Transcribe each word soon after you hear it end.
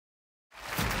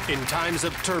In times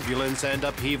of turbulence and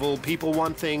upheaval, people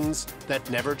want things that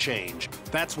never change.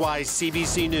 That's why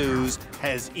CBC News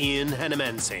has Ian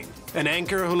Hanomansing, an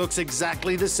anchor who looks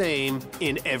exactly the same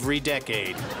in every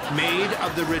decade. Made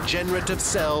of the regenerative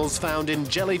cells found in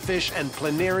jellyfish and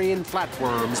planarian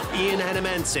flatworms, Ian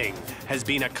Hanomansing has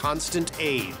been a constant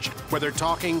age, whether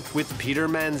talking with Peter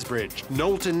Mansbridge,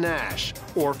 Knowlton Nash,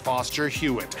 or Foster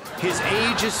Hewitt. His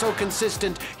age is so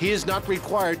consistent, he is not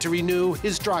required to renew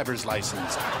his driver's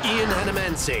license. Ian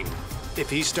Hanomansing. If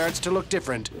he starts to look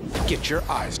different, get your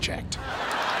eyes checked.